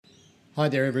Hi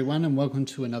there, everyone, and welcome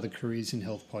to another Careers in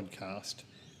Health podcast.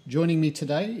 Joining me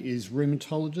today is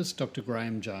rheumatologist Dr.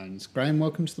 Graham Jones. Graham,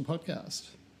 welcome to the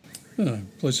podcast. Oh,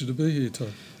 pleasure to be here,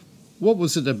 Todd. What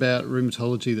was it about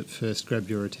rheumatology that first grabbed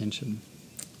your attention?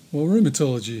 Well,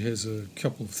 rheumatology has a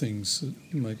couple of things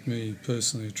that make me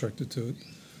personally attracted to it.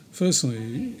 Firstly,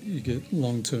 you get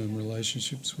long-term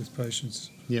relationships with patients.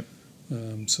 Yep.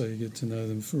 So you get to know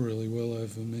them for really well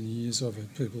over many years. I've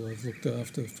had people I've looked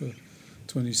after for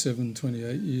 27,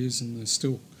 28 years and they're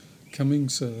still coming,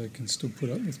 so they can still put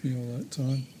up with me all that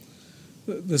time.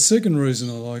 The second reason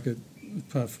I like it,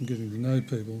 apart from getting to know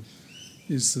people,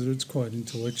 is that it's quite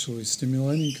intellectually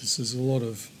stimulating because there's a lot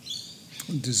of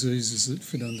diseases that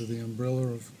fit under the umbrella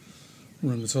of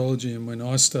rheumatology, and when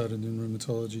I started in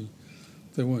rheumatology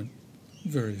there weren't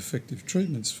very effective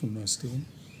treatments for most of them.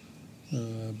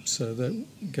 So that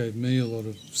gave me a lot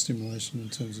of stimulation in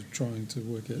terms of trying to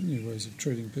work out new ways of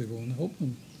treating people and help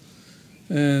them.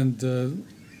 And the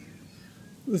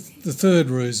third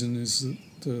reason is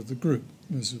that the group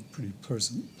is a pretty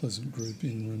pleasant group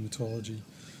in rheumatology.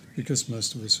 Because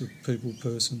most of us are people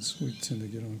persons, we tend to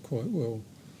get on quite well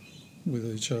with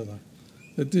each other.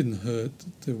 It didn't hurt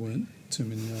that there weren't too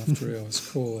many after hours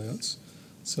call-outs,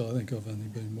 so I think I've only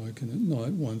been woken at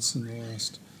night once in the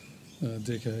last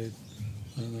decade.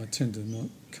 And I tend to not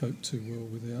cope too well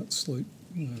without sleep.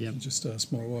 If you just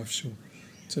ask my wife, she'll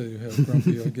tell you how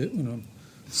grumpy I get when I'm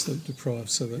sleep deprived,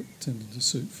 so that tended to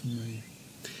suit for me.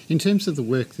 In terms of the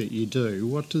work that you do,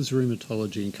 what does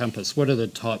rheumatology encompass? What are the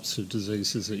types of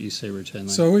diseases that you see routinely?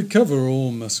 So we cover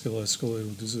all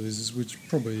musculoskeletal diseases, which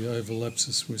probably overlaps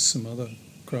us with some other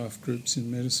craft groups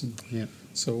in medicine. Yep.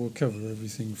 So we'll cover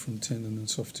everything from tendon and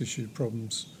soft tissue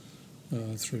problems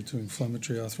through to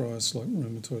inflammatory arthritis like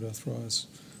rheumatoid arthritis,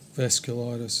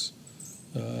 vasculitis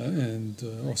and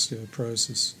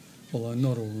osteoporosis, although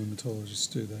not all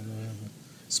rheumatologists do that. I have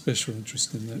a special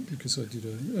interest in that because I did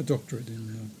a doctorate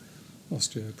in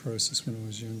osteoporosis when I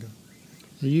was younger.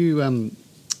 Are you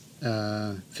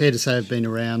fair to say have been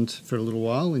around for a little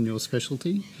while in your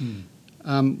specialty?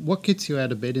 What gets you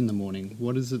out of bed in the morning?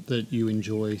 What is it that you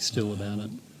enjoy still about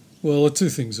it? Well, the two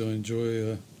things I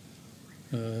enjoy are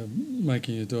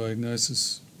making a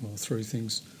diagnosis, well, three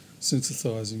things: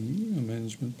 synthesising a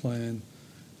management plan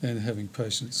and having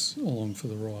patients along for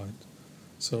the ride.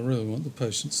 So I really want the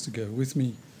patients to go with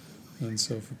me, and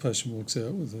so if a patient walks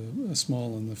out with a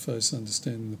smile on their face,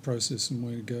 understanding the process and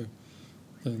where to go,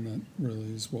 then that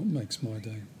really is what makes my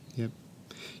day. Yep.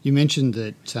 You mentioned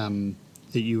that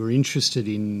that you were interested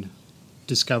in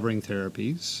discovering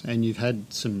therapies, and you've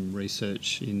had some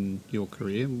research in your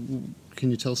career. Can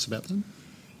you tell us about them?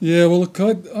 Yeah, well, look,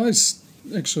 I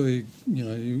actually,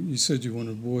 you said you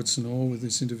wanted warts and all with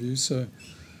this interview, so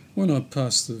when I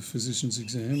passed the physician's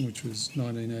exam, which was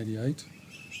 1988,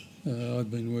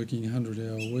 I'd been working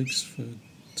 100-hour weeks for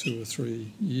 2 or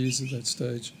 3 years at that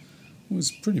stage, was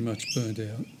pretty much burnt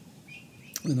out,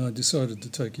 and I decided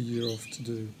to take a year off to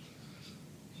do,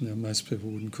 most people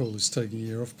wouldn't call this taking a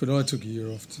year off, but I took a year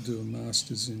off to do a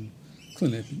master's in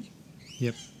clinepi.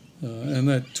 Yep. And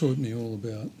that taught me all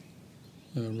about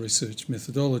research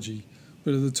methodology,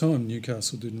 but at the time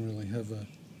Newcastle didn't really have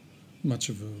much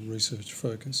of a research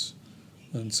focus,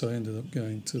 and so I ended up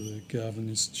going to the Garvan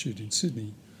Institute in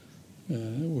Sydney,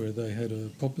 where they had a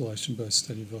population-based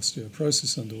study of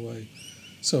osteoporosis underway.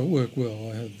 So it worked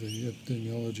well. I had the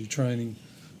epidemiology training,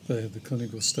 they had the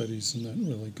clinical studies, and that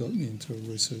really got me into a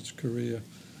research career.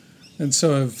 And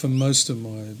so for most of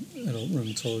my adult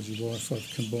rheumatology life,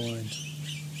 I've combined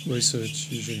research,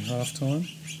 usually half-time,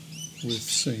 with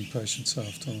seeing patients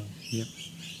half-time. Yep.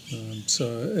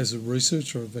 So as a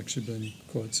researcher, I've actually been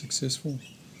quite successful.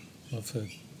 I've had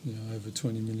over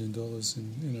 $20 million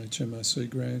in NHMRC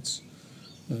grants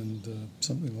and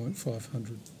something like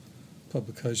 500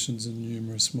 publications and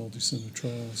numerous multi-centre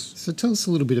trials. So tell us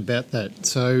a little bit about that.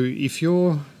 So if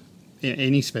you're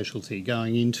any specialty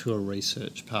going into a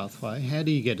research pathway, how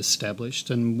do you get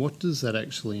established and what does that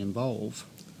actually involve?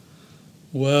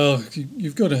 Well,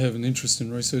 you've got to have an interest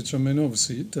in research. I mean,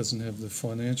 obviously it doesn't have the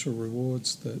financial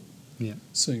rewards that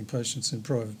seeing patients in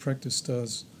private practice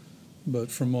does, but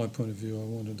from my point of view, I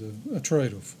wanted a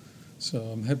trade-off. So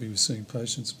I'm happy with seeing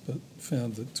patients, but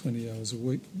found that 20 hours a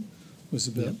week was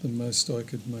about the most I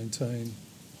could maintain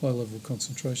high-level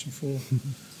concentration for.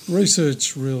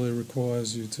 Research really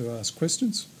requires you to ask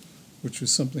questions, which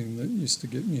was something that used to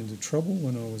get me into trouble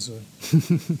when I was a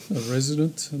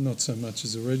resident, not so much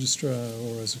as a registrar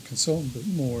or as a consultant, but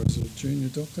more as a junior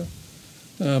doctor.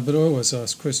 But I always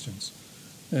asked questions.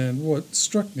 And what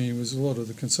struck me was a lot of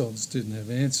the consultants didn't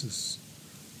have answers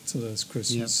to those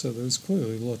questions, so there was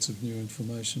clearly lots of new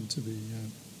information to be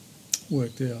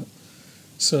worked out.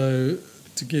 So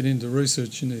to get into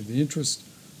research, you need the interest.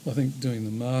 I think doing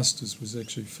the masters was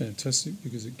actually fantastic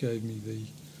because it gave me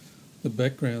the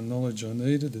background knowledge I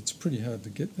needed. It's pretty hard to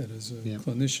get that as a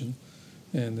clinician,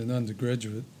 and an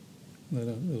undergraduate, they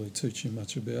don't really teach you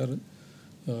much about it.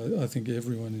 I think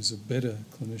everyone is a better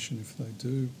clinician if they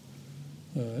do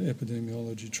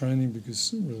epidemiology training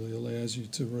because it really allows you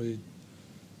to read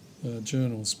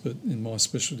journals. But in my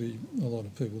specialty, a lot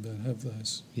of people don't have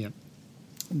those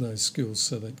skills,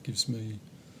 so that gives me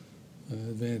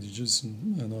advantages,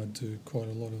 and I do quite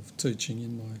a lot of teaching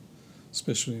in my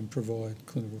specialty and provide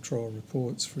clinical trial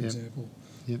reports, for example,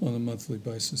 on a monthly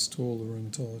basis to all the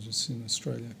rheumatologists in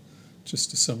Australia, just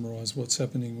to summarise what's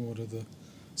happening, what are the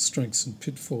strengths and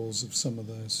pitfalls of some of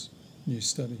those new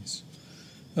studies.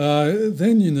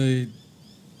 Then you need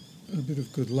a bit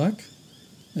of good luck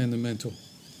and the mental.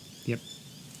 Yep.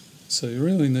 So you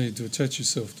really need to attach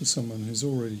yourself to someone who's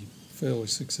already fairly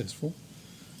successful.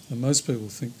 And most people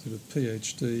think that a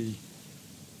PhD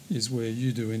is where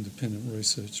you do independent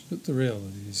research, but the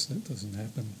reality is that doesn't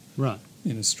happen. Right.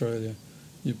 In Australia,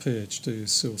 your PhD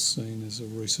is still seen as a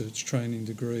research training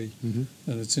degree, and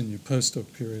it's in your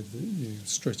postdoc period that you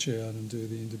stretch out and do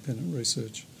the independent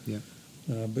research. Yep.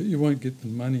 But you won't get the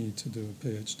money to do a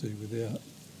PhD without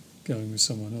going with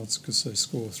someone else because they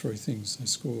score three things. They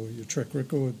score your track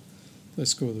record, they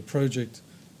score the project,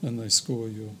 and they score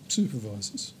your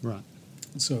supervisors. Right.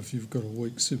 So if you've got a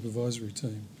weak supervisory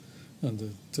team under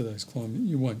today's climate,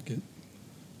 you won't get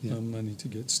money to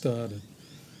get started.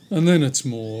 And then it's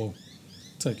more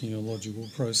taking a logical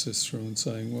process through and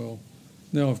saying, well,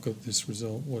 now I've got this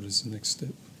result, what is the next step?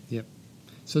 Yep.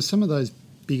 So some of those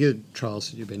bigger trials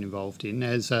that you've been involved in,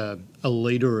 as a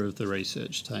leader of the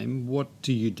research team, what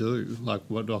do you do? Like,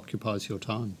 what occupies your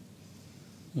time?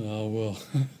 Oh, well,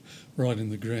 writing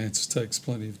the grants takes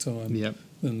plenty of time. Yep.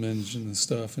 Then managing the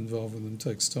staff involved with them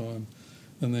takes time.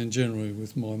 And then generally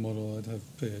with my model, I'd have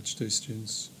PhD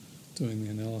students doing the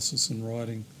analysis and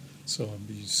writing, so I'd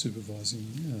be supervising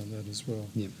that as well.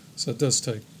 Yep. So it does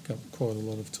take up quite a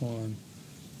lot of time.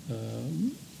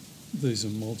 These are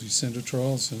multi-centre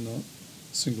trials, they're not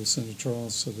single-centre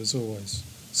trials, so there's always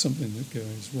something that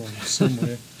goes wrong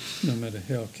somewhere, no matter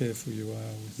how careful you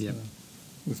are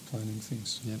with planning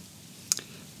things. Yep.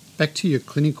 Back to your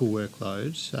clinical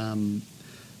workload,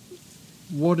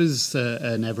 what is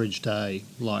an average day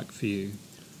like for you?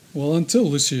 Well, until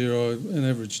this year, an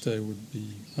average day would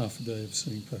be half a day of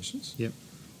seeing patients. Yep.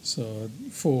 So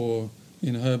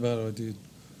in Hobart, I did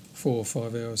 4 or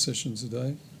 5 hour sessions a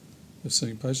day of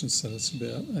seeing patients, so that's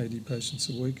about 80 patients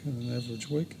a week on an average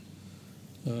week.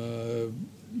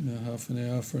 Half an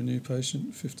hour for a new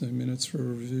patient, 15 minutes for a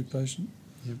review patient.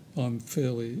 Yep. I'm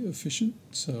fairly efficient,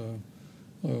 so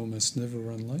I almost never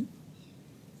run late,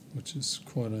 which is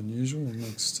quite unusual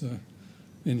amongst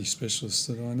any specialist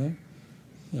that I know.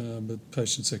 But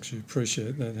patients actually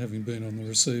appreciate that, having been on the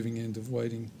receiving end of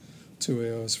waiting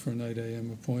 2 hours for an 8 a.m.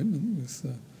 appointment with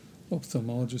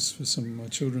ophthalmologists for some of my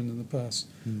children in the past.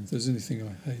 If there's anything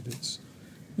I hate, it's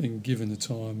being given a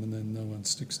time and then no one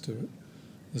sticks to it.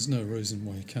 There's no reason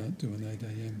why you can't do an 8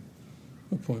 a.m.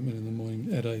 appointment in the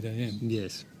morning at 8 a.m.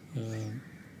 Yes.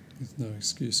 With no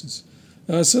excuses.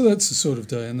 So that's the sort of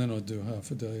day, and then I do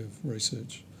half a day of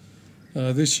research.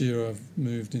 This year I've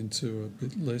moved into a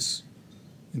bit less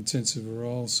intensive a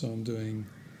role, so I'm doing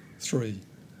 3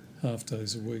 half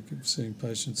days a week of seeing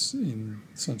patients in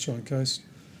Sunshine Coast.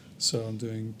 So I'm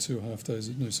doing 2 half days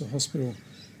at Noosa Hospital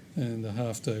and a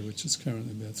half day, which is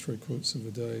currently about 3/4 of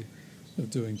a day, of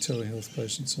doing telehealth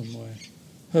patients on my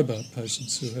Hobart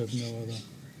patients who have no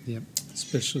other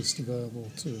specialist available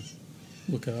to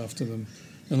look after them.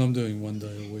 And I'm doing 1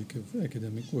 day a week of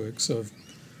academic work, so I've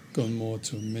gone more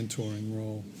to a mentoring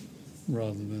role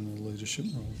rather than a leadership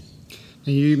role.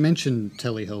 Now, you mentioned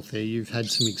telehealth there. You've had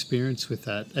some experience with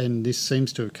that, and this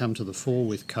seems to have come to the fore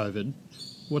with COVID.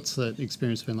 What's that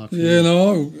experience been like for you? Yeah,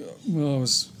 no, I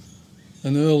was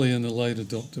an early and a late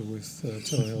adopter with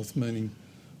telehealth, meaning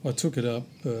I took it up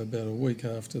about a week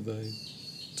after they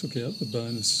took out the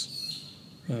bonus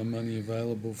money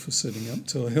available for setting up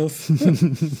telehealth.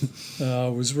 I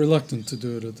was reluctant to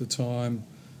do it at the time,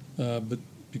 but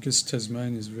because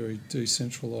Tasmania is a very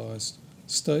decentralised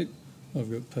state, I've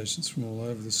got patients from all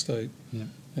over the state,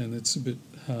 and it's a bit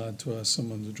hard to ask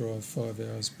someone to drive 5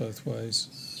 hours both ways.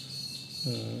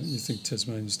 You think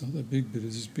Tasmania's not that big, but it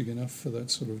is big enough for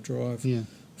that sort of drive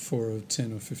for a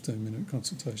 10 or 15 minute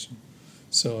consultation.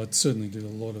 So I certainly did a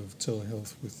lot of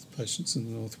telehealth with patients in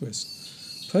the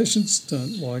northwest. Patients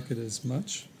don't like it as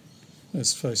much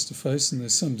as face-to-face, and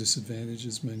there's some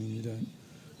disadvantages, meaning you don't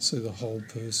see the whole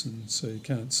person, so you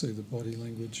can't see the body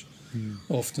language.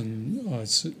 Often I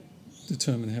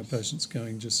determine how patients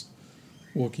going just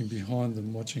walking behind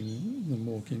them, watching them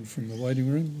walk in from the waiting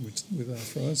room with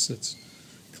arthritis. That's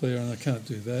clear, and I can't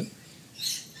do that.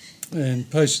 And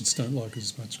patients don't like it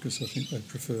as much because I think they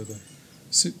prefer the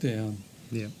sit down.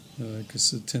 Yeah.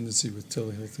 Because the tendency with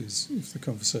telehealth is if the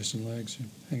conversation lags, you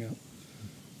hang up.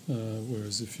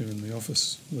 Whereas if you're in the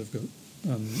office, they've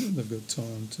got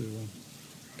time to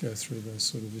go through those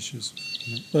sort of issues.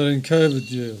 Yeah. But in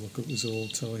COVID, look, it was all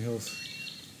telehealth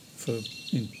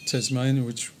in Tasmania,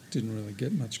 which didn't really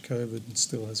get much COVID and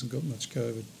still hasn't got much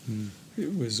COVID.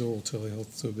 It was all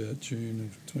telehealth to about June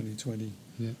of 2020.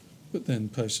 Yeah. But then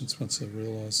patients, once they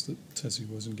realised that Tassie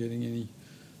wasn't getting any,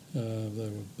 they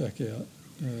were back out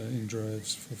in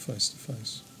droves for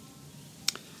face-to-face.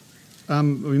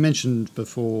 We mentioned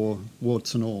before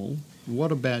warts and all.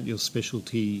 What about your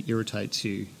specialty irritates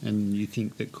you and you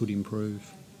think that could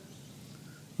improve?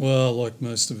 Well, like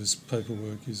most of us,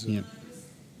 paperwork is Yeah.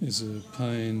 a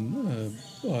pain.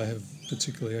 I have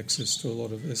particularly access to a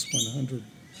lot of S100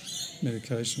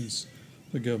 medications.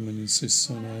 The government insists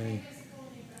on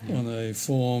a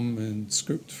form and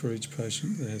script for each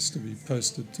patient that has to be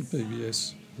posted to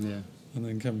PBS and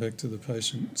then come back to the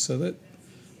patient. So that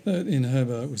in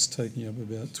Hobart was taking up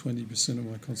about 20% of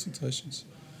my consultations.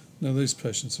 Now, these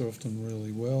patients are often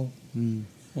really well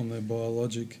on their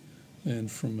biologic, and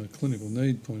from a clinical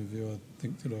need point of view, I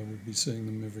think that I would be seeing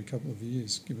them every couple of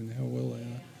years, given how well they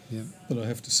are. Yeah. But I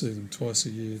have to see them twice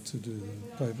a year to do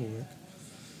the paperwork.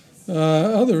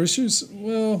 Other issues,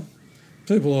 well,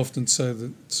 people often say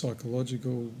that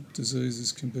psychological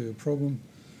diseases can be a problem,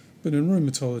 but in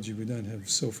rheumatology we don't have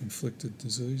self-inflicted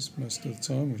disease most of the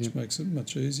time, which makes it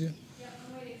much easier.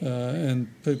 And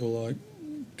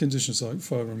conditions like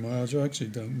fibromyalgia, I actually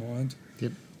don't mind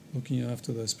looking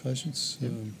after those patients.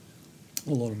 A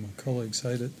lot of my colleagues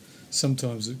hate it.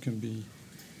 Sometimes it can be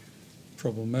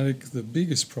problematic. The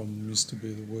biggest problem used to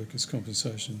be the workers'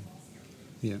 compensation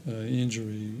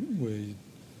injury, where you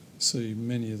see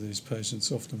many of these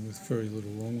patients often with very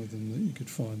little wrong with them that you could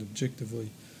find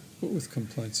objectively, but with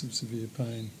complaints of severe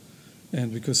pain.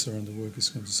 And because they're under workers'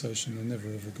 compensation, they never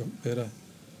ever got better,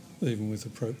 even with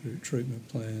appropriate treatment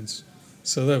plans.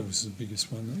 So that was the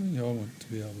biggest one. I want to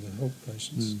be able to help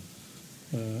patients.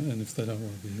 And if they don't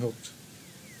want to be helped,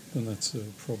 then that's a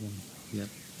problem.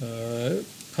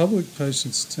 Public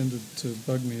patients tended to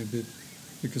bug me a bit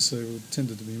because they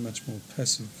tended to be much more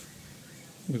passive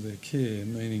with their care,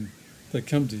 meaning they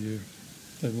come to you,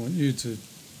 they want you to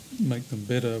make them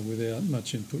better without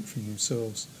much input from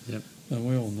themselves. And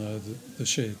we all know that the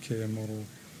shared care model,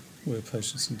 where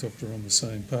patients and doctor are on the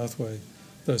same pathway,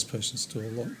 those patients do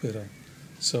a lot better.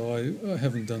 So I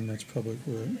haven't done much public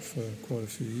work for quite a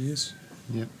few years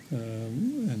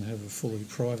and have a fully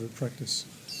private practice.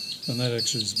 And that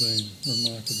actually has been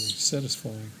remarkably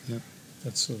satisfying,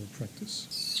 that sort of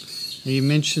practice. Now, you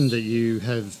mentioned that you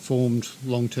have formed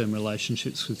long-term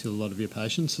relationships with a lot of your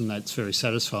patients, and that's very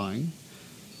satisfying.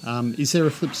 Is there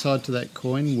a flip side to that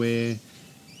coin where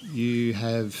you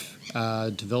have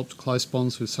developed close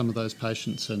bonds with some of those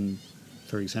patients and,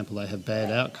 for example, they have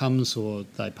bad outcomes or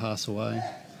they pass away?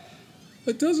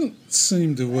 It doesn't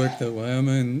seem to work that way. I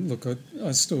mean, look,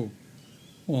 I still,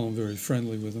 while I'm very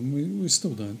friendly with them, we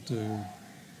still don't do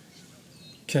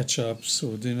catch-ups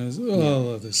or dinners.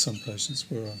 Oh, there's some patients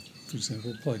where I, for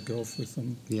example, played golf with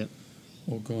them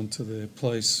or gone to their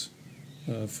place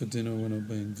for dinner when I've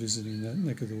been visiting that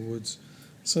neck of the woods.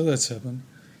 So that's happened.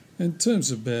 In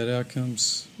terms of bad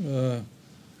outcomes,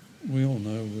 we all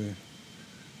know the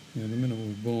minute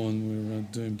we're born, we're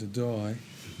doomed to die.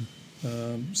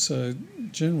 So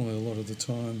generally, a lot of the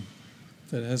time,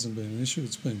 that hasn't been an issue.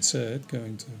 It's been sad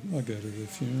I go to their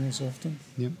funerals often.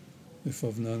 If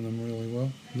I've known them really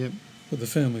well. But the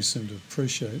families seem to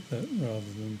appreciate that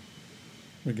rather than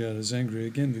regard as angry,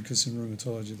 again, because in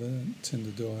rheumatology they don't tend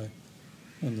to die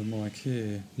under my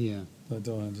care. They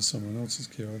die under someone else's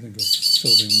care. I think I've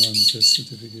filled in one death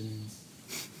certificate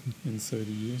in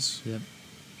 30 years.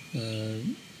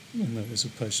 And that was a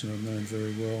patient I've known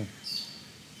very well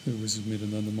who was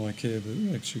admitted under my care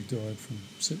but actually died from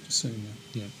septicemia.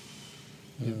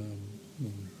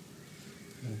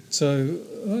 So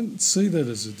I don't see that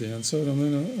as a downside. I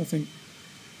mean, I think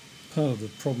part of the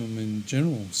problem in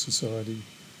general society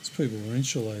is people are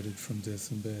insulated from death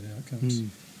and bad outcomes.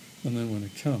 And then when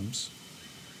it comes,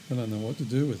 they don't know what to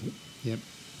do with it.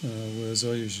 Whereas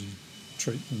I usually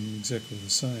treat them exactly the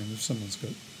same. If someone's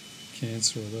got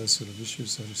cancer or those sort of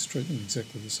issues, I just treat them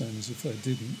exactly the same as if they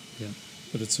didn't.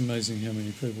 But it's amazing how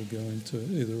many people go into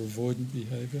either avoidant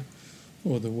behaviour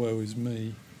or the woe is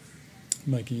me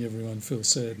making everyone feel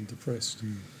sad and depressed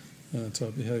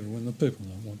type behaviour when the people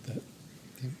don't want that.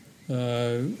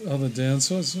 Other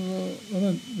downsides? Well, I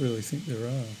don't really think there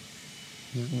are.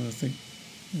 Well, I think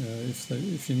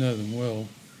if you know them well,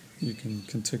 you can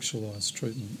contextualise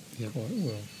treatment quite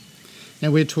well.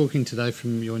 Now, we're talking today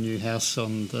from your new house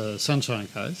on the Sunshine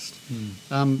Coast.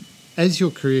 As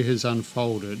your career has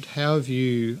unfolded, how have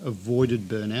you avoided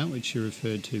burnout, which you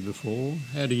referred to before?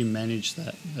 How do you manage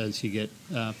that as you get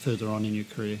further on in your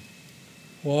career?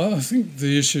 Well, I think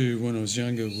the issue when I was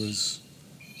younger was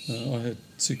I had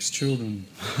 6 children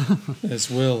as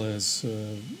well as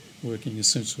working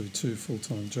essentially 2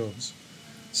 full-time jobs.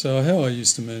 So how I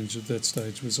used to manage at that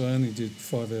stage was I only did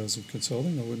 5 hours of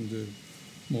consulting. I wouldn't do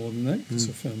more than that because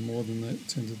I found more than that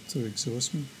tended to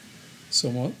exhaust me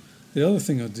somewhat. The other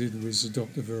thing I did was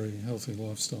adopt a very healthy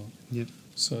lifestyle. Yep.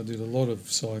 So I did a lot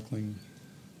of cycling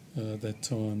at that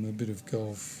time, a bit of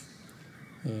golf,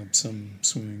 some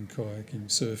swimming, kayaking,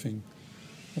 surfing.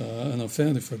 And I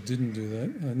found if I didn't do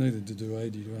that, I needed to do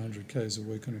 80 to 100 k's a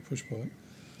week on a push bike,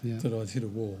 that I'd hit a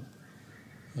wall.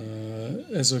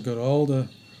 As I got older,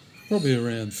 probably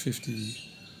around 50,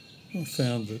 I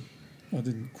found that I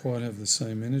didn't quite have the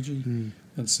same energy.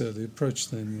 And so the approach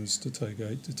then was to take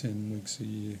 8 to 10 weeks a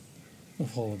year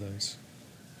of holidays.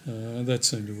 That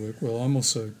seemed to work well. I'm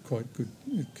also quite good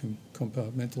at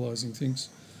compartmentalising things.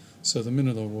 So the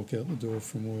minute I walk out the door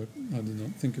from work, I do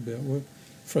not think about work.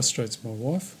 Frustrates my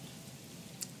wife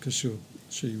because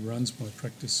she runs my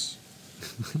practice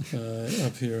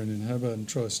up here and in Hobart and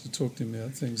tries to talk to me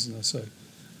about things, and I say,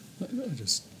 I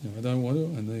don't want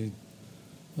to. I need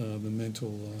the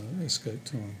mental escape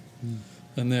time.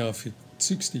 And now I've hit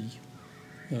 60.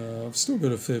 I've still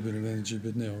got a fair bit of energy,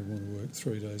 but now I want to work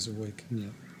 3 days a week.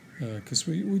 Because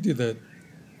we did that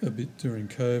a bit during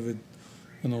COVID,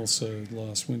 and also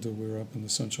last winter we were up in the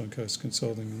Sunshine Coast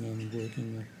consulting and only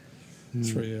working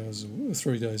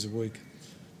 3 days a week,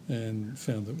 and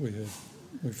found that we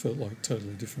felt like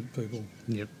totally different people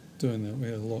doing that. We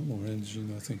had a lot more energy,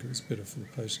 and I think it was better for the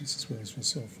patients as well as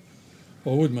myself. I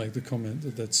would make the comment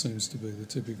that seems to be the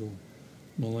typical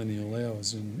millennial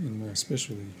hours in my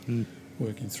specialty,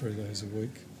 working 3 days a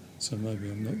week. So maybe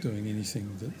I'm not doing anything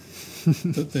that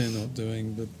they're not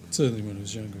doing, but certainly when I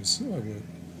was younger, I worked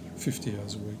 50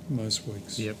 hours a week, most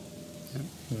weeks,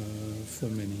 for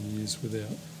many years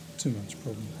without too much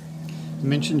problem. You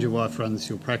mentioned your wife runs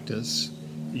your practice.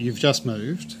 You've just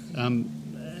moved.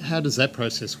 How does that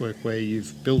process work where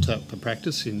you've built up a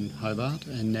practice in Hobart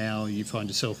and now you find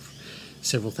yourself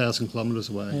several thousand kilometres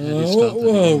away? How do you start that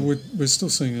again? We're still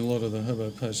seeing a lot of the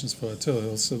Hobart patients via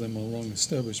telehealth, so they're more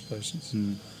long-established patients.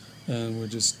 And we're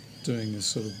just doing a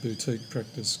sort of boutique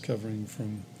practice covering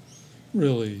from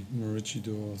really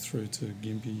Maroochydore through to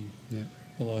Gympie.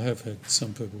 Well, I have had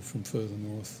some people from further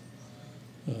north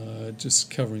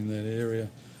just covering that area.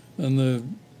 And the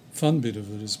fun bit of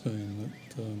it has been that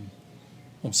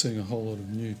I'm seeing a whole lot of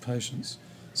new patients,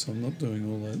 so I'm not doing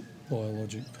all that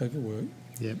biologic paperwork.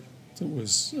 That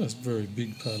was a very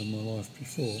big part of my life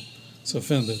before. So I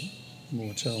found that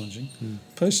more challenging.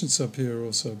 Patients up here are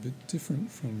also a bit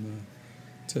different from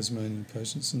Tasmanian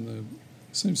patients, and there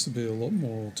seems to be a lot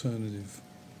more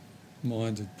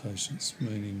alternative-minded patients,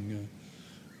 meaning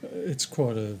it's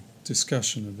quite a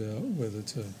discussion about whether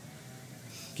to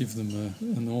give them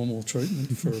a normal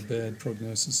treatment for a bad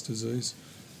prognosis disease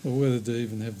or whether to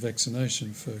even have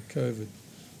vaccination for COVID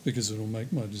because it'll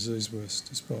make my disease worse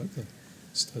despite the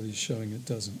studies showing it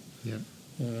doesn't.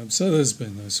 So there's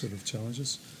been those sort of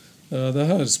challenges. The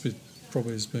hardest bit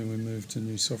probably has been we moved to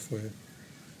new software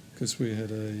because we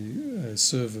had a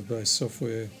server-based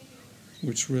software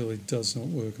which really does not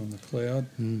work on the cloud,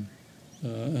 and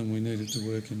we needed to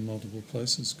work in multiple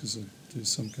places because I do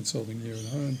some consulting here at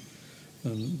home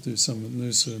and do some at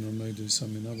Noosa, and I may do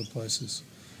some in other places.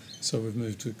 So we've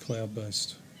moved to a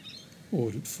cloud-based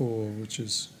Audit 4, which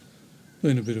has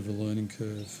been a bit of a learning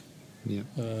curve.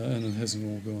 And it hasn't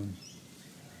all gone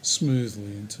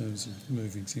smoothly in terms of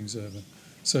moving things over.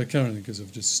 So currently, because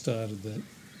I've just started that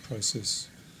process,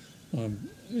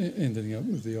 I'm ending up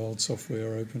with the old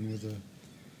software open with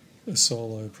a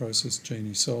solo process,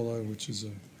 Genie Solo, which is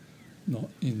not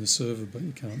in the server, but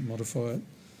you can't modify it,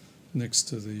 next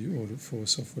to the Audit 4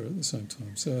 software at the same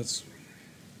time. So it's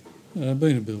been a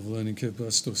bit of a learning curve, but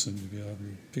I still seem to be able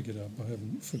to pick it up. I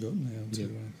haven't forgotten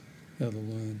how to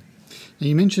learn. Now,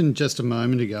 you mentioned just a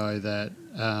moment ago that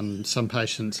some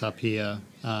patients up here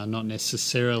are not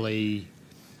necessarily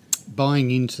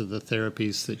buying into the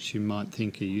therapies that you might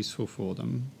think are useful for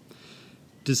them.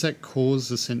 Does that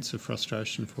cause a sense of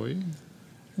frustration for you?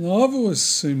 No, I've always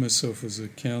seen myself as a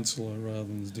counsellor rather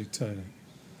than a dictator.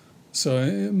 So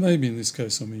maybe in this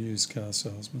case I'm a used car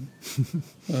salesman.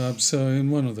 So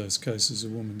in one of those cases, a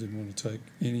woman didn't want to take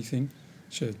anything.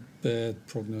 She had bad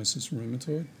prognosis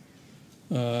rheumatoid.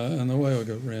 And the way I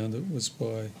got round it was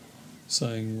by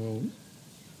saying, well,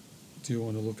 do you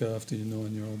want to look after your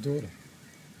 9-year-old daughter?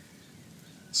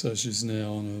 So she's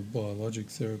now on a biologic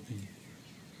therapy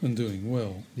and doing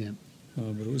well. Yeah.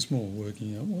 But it was more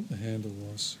working out what the handle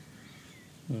was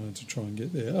to try and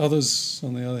get there. Others,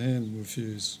 on the other hand,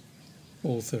 refuse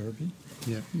all therapy.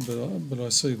 Yeah. But I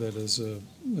see that as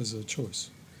a choice.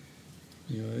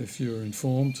 You know, if you're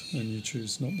informed and you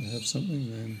choose not to have something,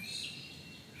 then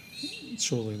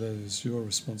surely that is your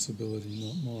responsibility,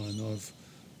 not mine. I've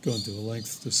gone to a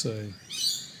length to say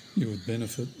you would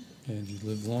benefit and you'd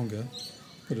live longer,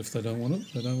 but if they don't want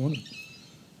it, they don't want it.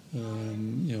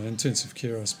 You know, intensive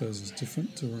care, I suppose, is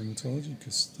different to rheumatology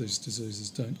because these diseases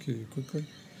don't cure you quickly.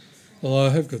 Although I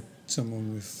have got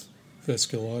someone with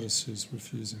vasculitis who's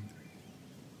refusing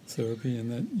therapy,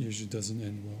 and that usually doesn't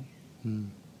end well. Mm.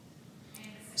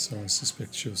 So I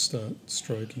suspect she'll start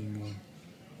stroking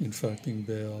or infarcting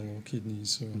bowel or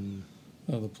kidneys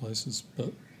or other places.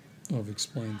 But I've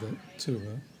explained that to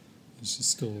her, and she's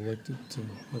still elected to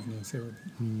have no therapy.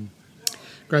 Mm.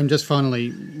 Graham, just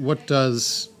finally, what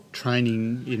does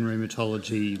training in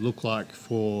rheumatology look like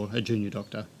for a junior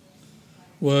doctor?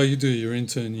 Well, you do your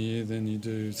intern year, then you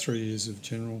do 3 years of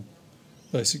general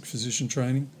basic physician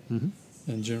training,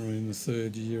 and generally in the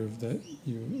third year of that,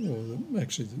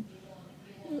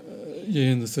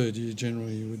 in the third year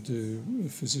generally you would do a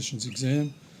physician's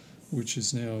exam, which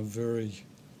is now a very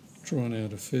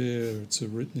drawn-out affair. It's a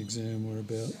written exam where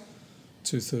about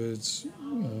 2/3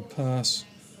 pass,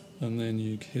 and then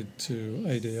you head to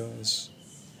 8 hours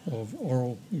of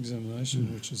oral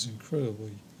examination, which is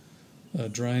incredibly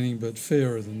draining, but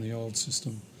fairer than the old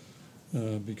system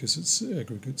because it's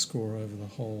aggregate score over the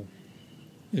whole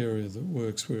area that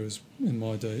works, whereas in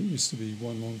my day it used to be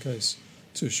one long case,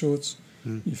 2 shorts.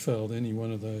 You failed any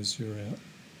one of those, you're out.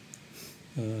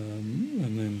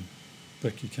 And then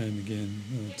back you came again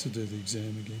to do the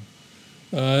exam again.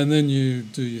 And then you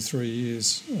do your 3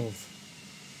 years of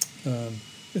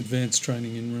advanced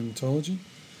training in rheumatology.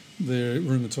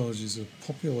 Rheumatology is a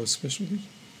popular specialty,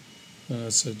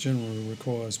 so generally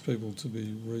requires people to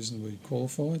be reasonably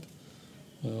qualified,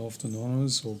 often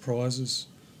honours or prizes,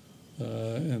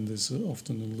 and there's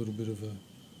often a little bit of a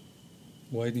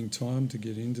waiting time to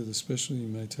get into the specialty. It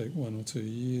may take 1 or 2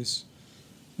 years.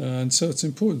 And so it's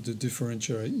important to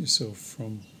differentiate yourself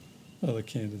from other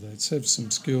candidates. Have some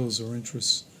skills or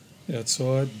interests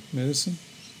outside medicine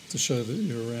to show that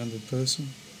you're a rounded person.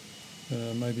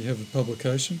 Maybe have a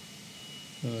publication,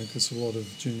 because a lot of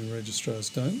junior registrars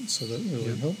don't, so that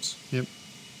really helps. Yep.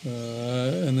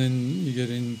 And then you get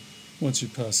in, once you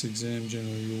pass the exam,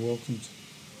 generally you're welcomed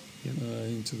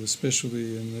into the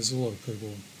specialty, and there's a lot of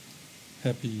people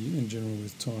happy in general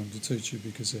with time to teach you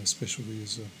because our specialty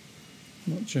is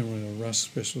not generally a rush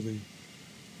specialty,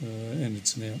 and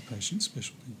it's an outpatient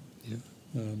specialty.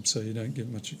 So you don't get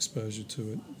much exposure to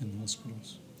it in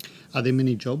hospitals. Are there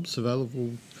many jobs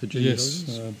available for junior doctors?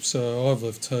 Yes. So I've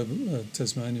left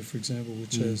Tasmania, for example,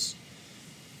 which has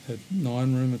had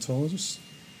 9 rheumatologists.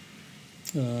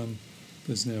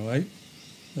 There's now 8.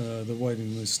 The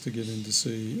waiting list to get in to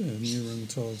see a new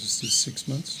rheumatologist is 6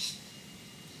 months.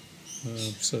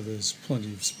 So there's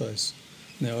plenty of space.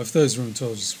 Now, if those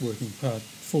rheumatologists were working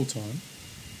full-time,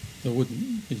 there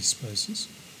wouldn't be spaces.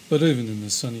 But even in the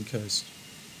sunny coast,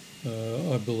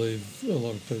 I believe a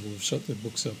lot of people have shut their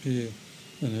books up here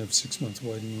and have 6-month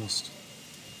waiting list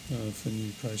for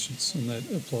new patients, and that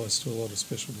applies to a lot of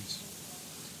specialties.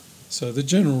 So the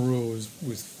general rule is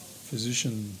with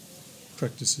physician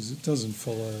practices, it doesn't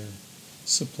follow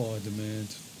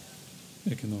supply-demand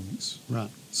economics. Right.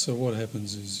 So what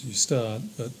happens is you start,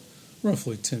 but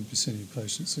roughly 10% of your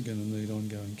patients are going to need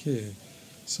ongoing care.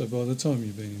 So by the time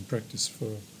you've been in practice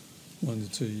for 1 to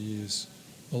 2 years,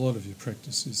 a lot of your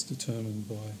practice is determined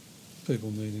by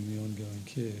people needing the ongoing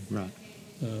care. Right.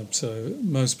 So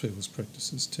most people's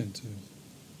practices tend to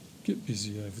get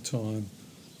busy over time.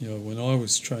 You know, when I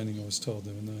was training, I was told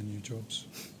there were no new jobs.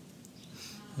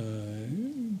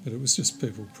 But it was just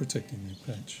people protecting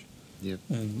their patch. Yep.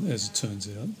 And as it turns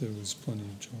out, there was plenty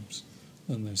of jobs,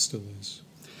 and there still is.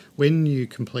 When you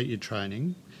complete your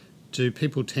training, do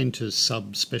people tend to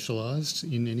sub-specialise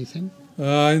in anything?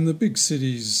 In the big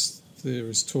cities, there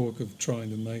is talk of trying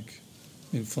to make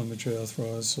inflammatory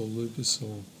arthritis or lupus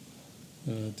or,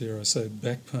 dare I say,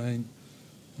 back pain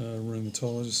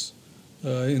rheumatologists.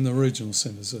 In the regional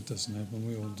centres, that doesn't happen.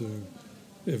 We all do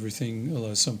everything,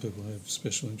 although some people have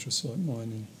special interests like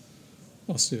mine in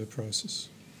osteoporosis.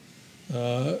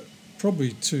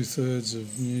 probably 2/3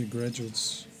 of new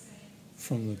graduates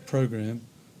from the program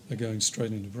are going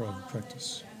straight into private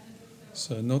practice.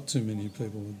 So not too many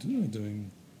people are doing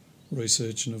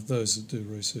research, and of those that do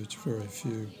research, very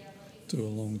few do a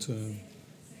long-term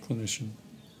clinician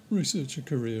researcher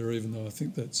career, even though I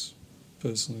think that's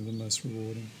personally the most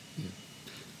rewarding. Yeah.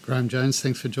 Graham Jones,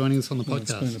 thanks for joining us on the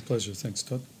podcast. It's been a pleasure. Thanks,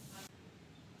 Todd.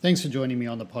 Thanks for joining me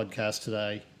on the podcast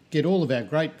today. Get all of our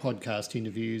great podcast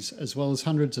interviews, as well as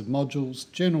hundreds of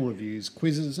modules, journal reviews,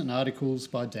 quizzes and articles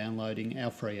by downloading our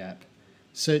free app.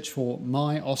 Search for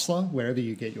My Osler wherever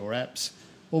you get your apps,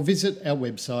 or visit our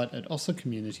website at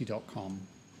oslercommunity.com.